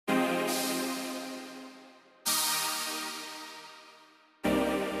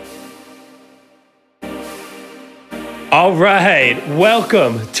All right,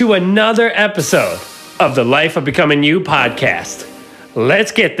 welcome to another episode of the Life of Becoming You podcast.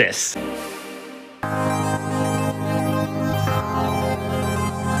 Let's get this.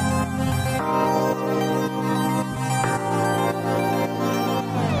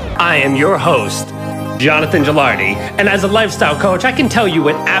 I am your host, Jonathan Gilardi, and as a lifestyle coach, I can tell you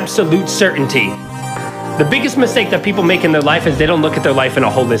with absolute certainty, the biggest mistake that people make in their life is they don't look at their life in a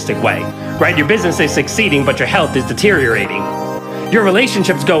holistic way, right? Your business is succeeding, but your health is deteriorating. Your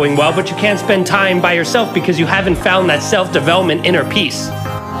relationship's going well, but you can't spend time by yourself because you haven't found that self-development inner peace.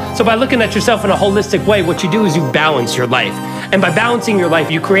 So by looking at yourself in a holistic way, what you do is you balance your life. And by balancing your life,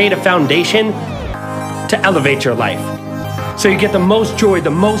 you create a foundation to elevate your life. So you get the most joy,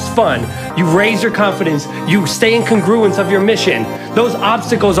 the most fun, you raise your confidence, you stay in congruence of your mission. Those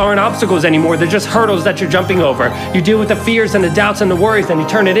obstacles aren't obstacles anymore, they're just hurdles that you're jumping over. You deal with the fears and the doubts and the worries, and you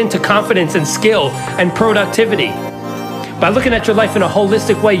turn it into confidence and skill and productivity. By looking at your life in a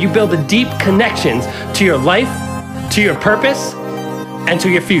holistic way, you build a deep connections to your life, to your purpose, and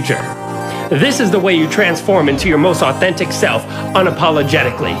to your future. This is the way you transform into your most authentic self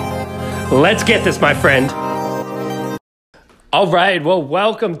unapologetically. Let's get this, my friend. All right, well,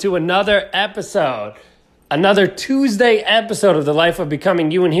 welcome to another episode, another Tuesday episode of the Life of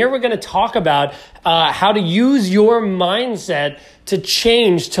Becoming You. And here we're going to talk about how to use your mindset to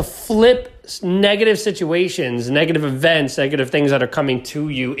change, to flip negative situations, negative events, negative things that are coming to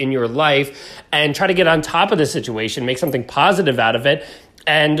you in your life, and try to get on top of the situation, make something positive out of it,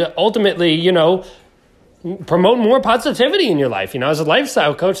 and ultimately, promote more positivity in your life. As a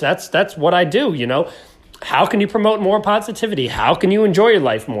lifestyle coach, that's what I do, How can you promote more positivity? How can you enjoy your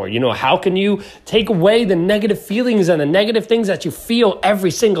life more? How can you take away the negative feelings and the negative things that you feel every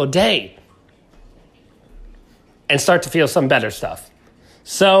single day and start to feel some better stuff?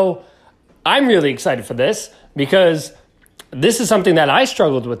 So I'm really excited for this because this is something that I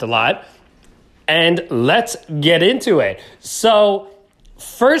struggled with a lot, and let's get into it. So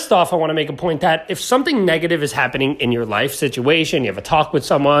first off, I want to make a point that if something negative is happening in your life situation, you have a talk with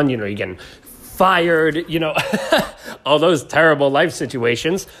someone, you're getting fired, all those terrible life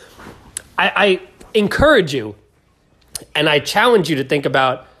situations, I encourage you and I challenge you to think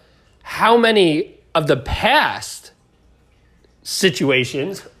about how many of the past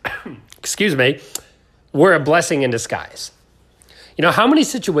situations, were a blessing in disguise. How many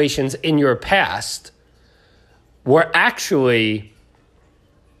situations in your past were actually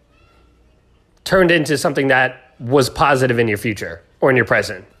turned into something that was positive in your future or in your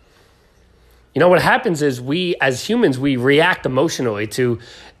present? What happens is we, as humans, we react emotionally to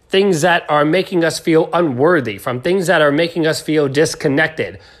things that are making us feel unworthy, from things that are making us feel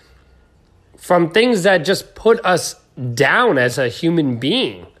disconnected, from things that just put us down as a human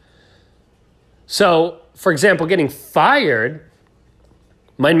being. So, for example, getting fired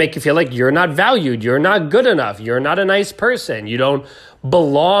might make you feel like you're not valued, you're not good enough, you're not a nice person, you don't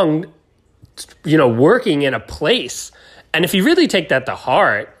belong, working in a place. And if you really take that to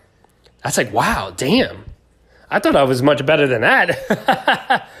heart, that's like, wow, damn. I thought I was much better than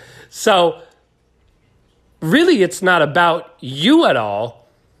that. So really, it's not about you at all.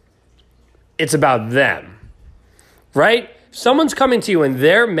 It's about them, right? If someone's coming to you and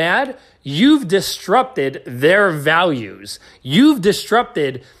they're mad, you've disrupted their values. You've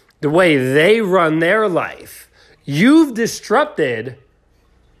disrupted the way they run their life. You've disrupted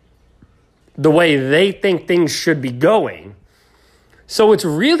the way they think things should be going. So it's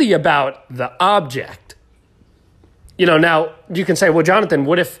really about the object. Now you can say, well, Jonathan,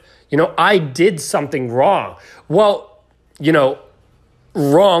 what if, I did something wrong? Well,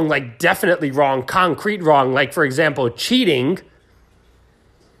 wrong, like definitely wrong, concrete wrong, like for example, cheating.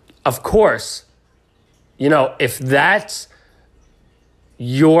 Of course, if that's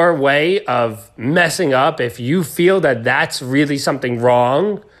your way of messing up, if you feel that that's really something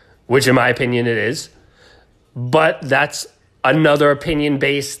wrong, which in my opinion it is, but that's another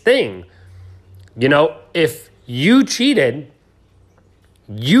opinion-based thing. If you cheated,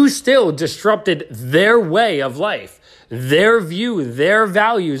 you still disrupted their way of life, their view, their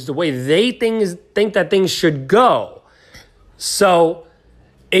values, the way they think that things should go. So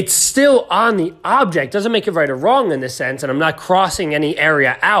it's still on the object. Doesn't make it right or wrong in this sense, and I'm not crossing any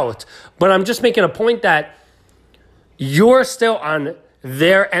area out, but I'm just making a point that you're still on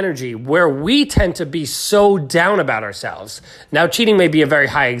their energy, where we tend to be so down about ourselves. Now, cheating may be a very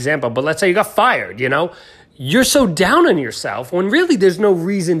high example, but let's say you got fired, You're so down on yourself when really there's no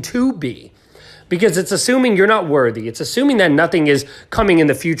reason to be. because it's assuming you're not worthy. It's assuming that nothing is coming in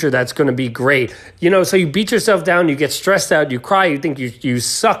the future that's going to be great. You know, so you beat yourself down, you get stressed out, you cry, you think you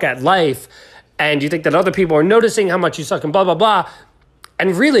suck at life, and you think that other people are noticing how much you suck and blah, blah, blah.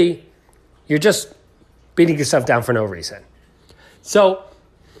 And really, you're just beating yourself down for no reason. So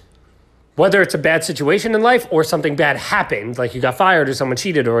whether it's a bad situation in life or something bad happened, like you got fired or someone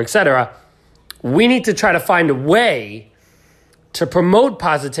cheated or etc., we need to try to find a way to promote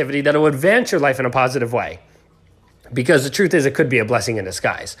positivity that will advance your life in a positive way. Because the truth is, it could be a blessing in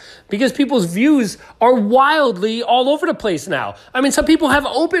disguise. Because people's views are wildly all over the place now. I mean, some people have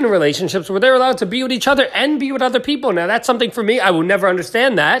open relationships where they're allowed to be with each other and be with other people. Now, that's something for me. I will never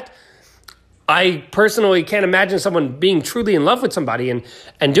understand that. I personally can't imagine someone being truly in love with somebody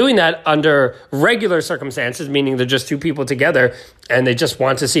and doing that under regular circumstances, meaning they're just two people together and they just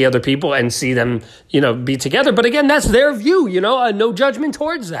want to see other people and see them, be together. But again, that's their view, no judgment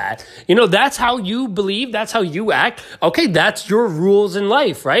towards that. That's how you believe, that's how you act. Okay, that's your rules in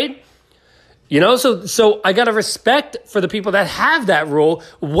life, right? So I got to respect for the people that have that rule,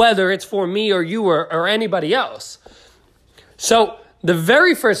 whether it's for me or you or anybody else. So the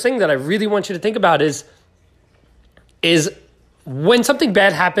very first thing that I really want you to think about is when something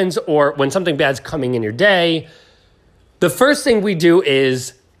bad happens or when something bad's coming in your day, the first thing we do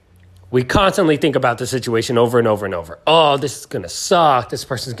is we constantly think about the situation over and over and over. Oh, this is going to suck. This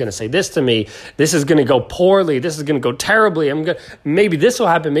person's going to say this to me. This is going to go poorly. This is going to go terribly. Maybe this will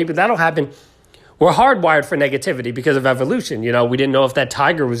happen. Maybe that'll happen. We're hardwired for negativity because of evolution. We didn't know if that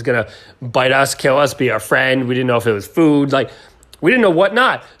tiger was going to bite us, kill us, be our friend. We didn't know if it was food. We didn't know what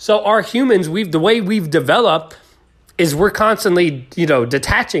not. So our humans, the way we've developed is we're constantly,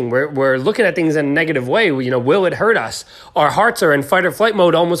 detaching. We're looking at things in a negative way. Will it hurt us? Our hearts are in fight or flight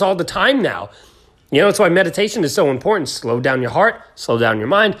mode almost all the time now. That's why meditation is so important. Slow down your heart, slow down your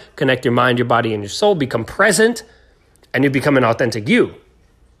mind, connect your mind, your body, and your soul, become present, and you become an authentic you,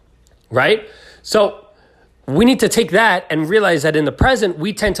 right? So we need to take that and realize that in the present,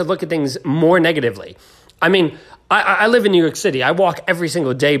 we tend to look at things more negatively. I mean, I live in New York City. I walk every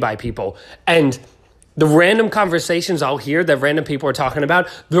single day by people. And the random conversations I'll hear that random people are talking about,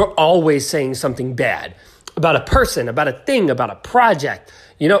 they're always saying something bad about a person, about a thing, about a project.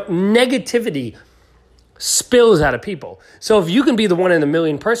 Negativity spills out of people. So if you can be the one in a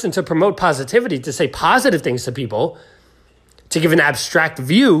million person to promote positivity, to say positive things to people, to give an abstract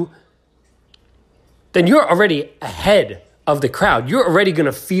view, then you're already ahead of the crowd. You're already going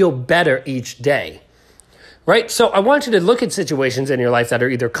to feel better each day. Right? So I want you to look at situations in your life that are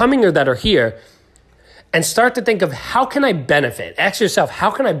either coming or that are here and start to think of how can I benefit? Ask yourself,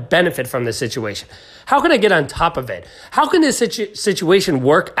 how can I benefit from this situation? How can I get on top of it? How can this situation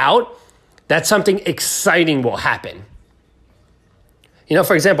work out that something exciting will happen?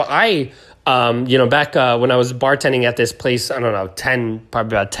 For example, I, back when I was bartending at this place, I don't know,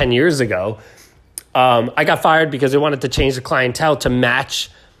 probably about 10 years ago, I got fired because they wanted to change the clientele to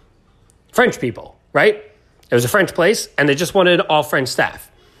match French people, right? It was a French place, and they just wanted all French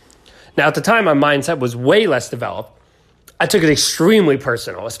staff. Now, at the time, my mindset was way less developed. I took it extremely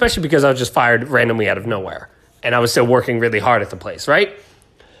personal, especially because I was just fired randomly out of nowhere, and I was still working really hard at the place, right?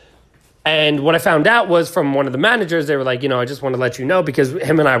 And what I found out was from one of the managers, they were like, I just want to let you know, because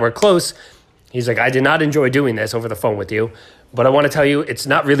him and I were close. He's like, I did not enjoy doing this over the phone with you, but I want to tell you, it's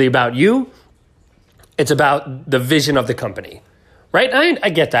not really about you. It's about the vision of the company. Right?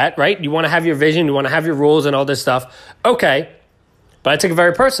 I get that, right? You want to have your vision, you want to have your rules and all this stuff. Okay. But I took it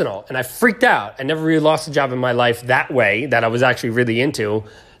very personal and I freaked out. I never really lost a job in my life that way that I was actually really into.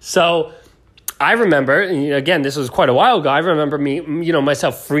 So I remember, again, this was quite a while ago. I remember me,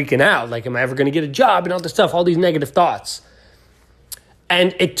 myself freaking out. Like, am I ever going to get a job and all this stuff, all these negative thoughts.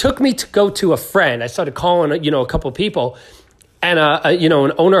 And it took me to go to a friend. I started calling, a couple people and,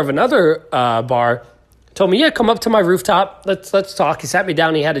 an owner of another bar told me, come up to my rooftop. Let's talk. He sat me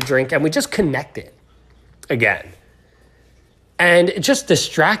down. He had a drink, and we just connected again. And it just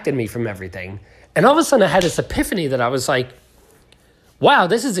distracted me from everything. And all of a sudden, I had this epiphany that I was like, wow,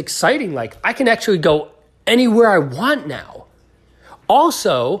 this is exciting. Like, I can actually go anywhere I want now.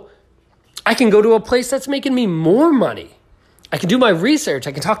 Also, I can go to a place that's making me more money. I can do my research.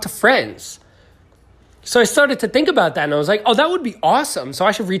 I can talk to friends. So I started to think about that, and I was like, oh, that would be awesome. So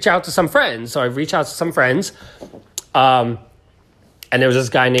I should reach out to some friends. So I reached out to some friends. And there was this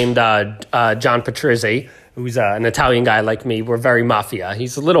guy named John Patrizzi, who's an Italian guy like me. We're very mafia.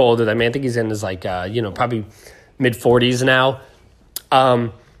 He's a little older than me. I think he's in his, probably mid-40s now.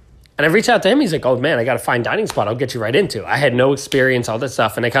 And I reached out to him. He's like, oh, man, I got a fine dining spot I'll get you right into. I had no experience, all this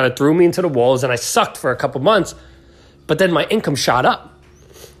stuff. And they kind of threw me into the wolves, and I sucked for a couple months. But then my income shot up,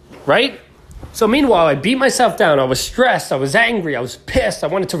 right? So meanwhile, I beat myself down. I was stressed. I was angry. I was pissed. I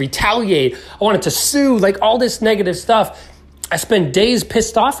wanted to retaliate. I wanted to sue, like all this negative stuff. I spent days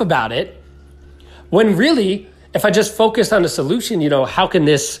pissed off about it. When really, if I just focus on the solution, how can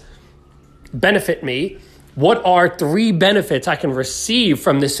this benefit me? What are 3 benefits I can receive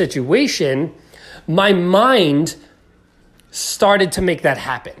from this situation? My mind started to make that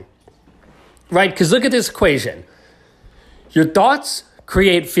happen, right? Because look at this equation. Your thoughts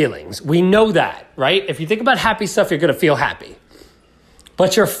create feelings. We know that, right? If you think about happy stuff, you're going to feel happy.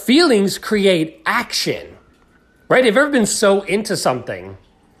 But your feelings create action, right? Have you ever been so into something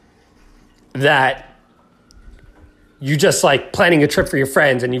that you just like planning a trip for your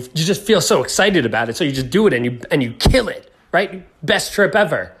friends and you just feel so excited about it. So you just do it and you kill it, right? Best trip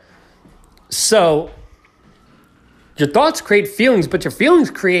ever. So your thoughts create feelings, but your feelings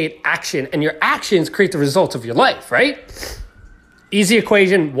create action and your actions create the results of your life, right? Easy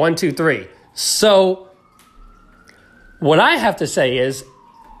equation, 1, 2, 3. So what I have to say is,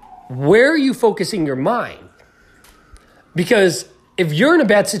 where are you focusing your mind? Because if you're in a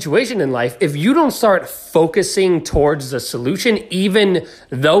bad situation in life, if you don't start focusing towards the solution, even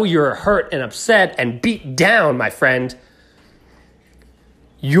though you're hurt and upset and beat down, my friend,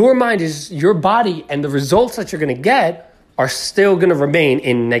 your mind is your body, and the results that you're going to get are still going to remain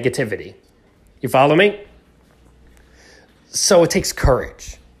in negativity. You follow me? So it takes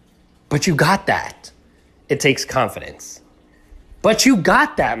courage, but you got that. It takes confidence, but you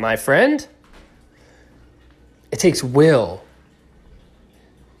got that, my friend. It takes will.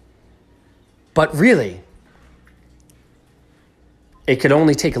 But really, it could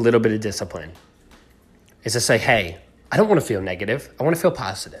only take a little bit of discipline. Is to say, hey, I don't want to feel negative. I want to feel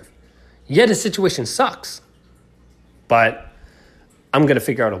positive. Yeah, the situation sucks, but I'm going to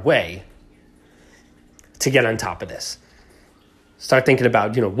figure out a way to get on top of this. Start thinking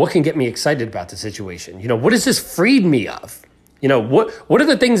about, what can get me excited about the situation? What has this freed me of? What are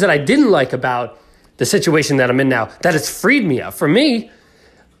the things that I didn't like about the situation that I'm in now that it's freed me of? For me,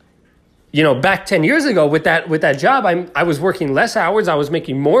 back 10 years ago with that job, I was working less hours. I was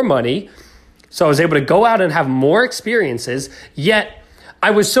making more money. So I was able to go out and have more experiences. Yet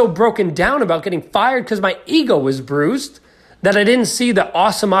I was so broken down about getting fired because my ego was bruised that I didn't see the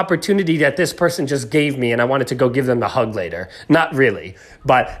awesome opportunity that this person just gave me, and I wanted to go give them the hug later. Not really,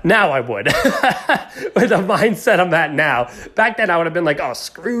 but now I would. With the mindset I'm at now. Back then I would have been like, oh,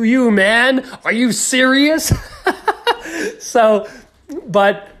 screw you, man. Are you serious?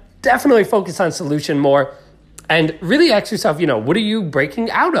 But definitely focus on solution more and really ask yourself, what are you breaking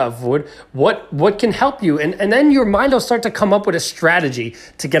out of? What can help you? And then your mind will start to come up with a strategy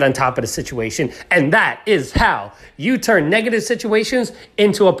to get on top of the situation. And that is how you turn negative situations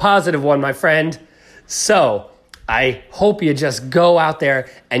into a positive one, my friend. So I hope you just go out there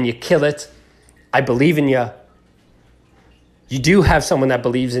and you kill it. I believe in you. You do have someone that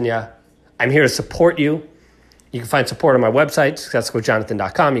believes in you. I'm here to support you. You can find support on my website,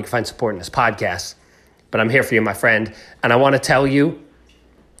 successcoachjonathan.com. You can find support in this podcast. But I'm here for you, my friend. And I want to tell you,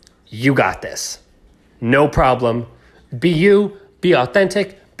 you got this. No problem. Be you, be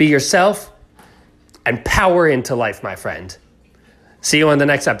authentic, be yourself, and power into life, my friend. See you on the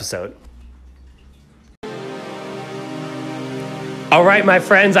next episode. All right, my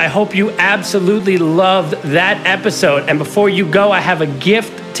friends, I hope you absolutely loved that episode. And before you go, I have a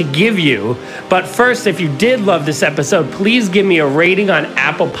gift to give you. But first, if you did love this episode, please give me a rating on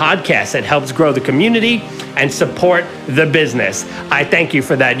Apple Podcasts. It helps grow the community and support the business. I thank you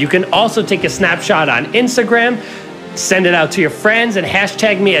for that. You can also take a snapshot on Instagram, send it out to your friends, and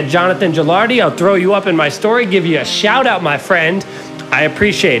hashtag me at Jonathan Gilardi. I'll throw you up in my story, give you a shout out, my friend. I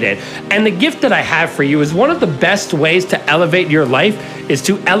appreciate it. And the gift that I have for you is one of the best ways to elevate your life is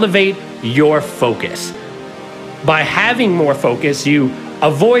to elevate your focus. By having more focus, you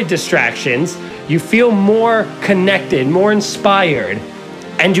avoid distractions, you feel more connected, more inspired,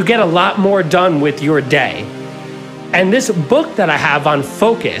 and you get a lot more done with your day. And this book that I have on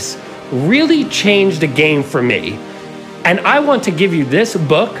focus really changed the game for me. And I want to give you this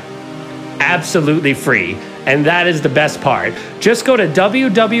book absolutely free. And that is the best part. Just go to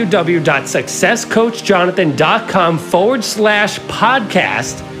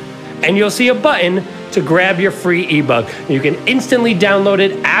www.successcoachjonathan.com/podcast and you'll see a button to grab your free ebook. You can instantly download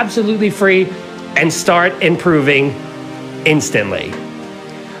it absolutely free and start improving instantly.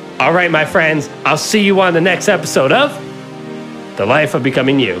 All right, my friends, I'll see you on the next episode of The Life of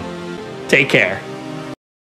Becoming You. Take care.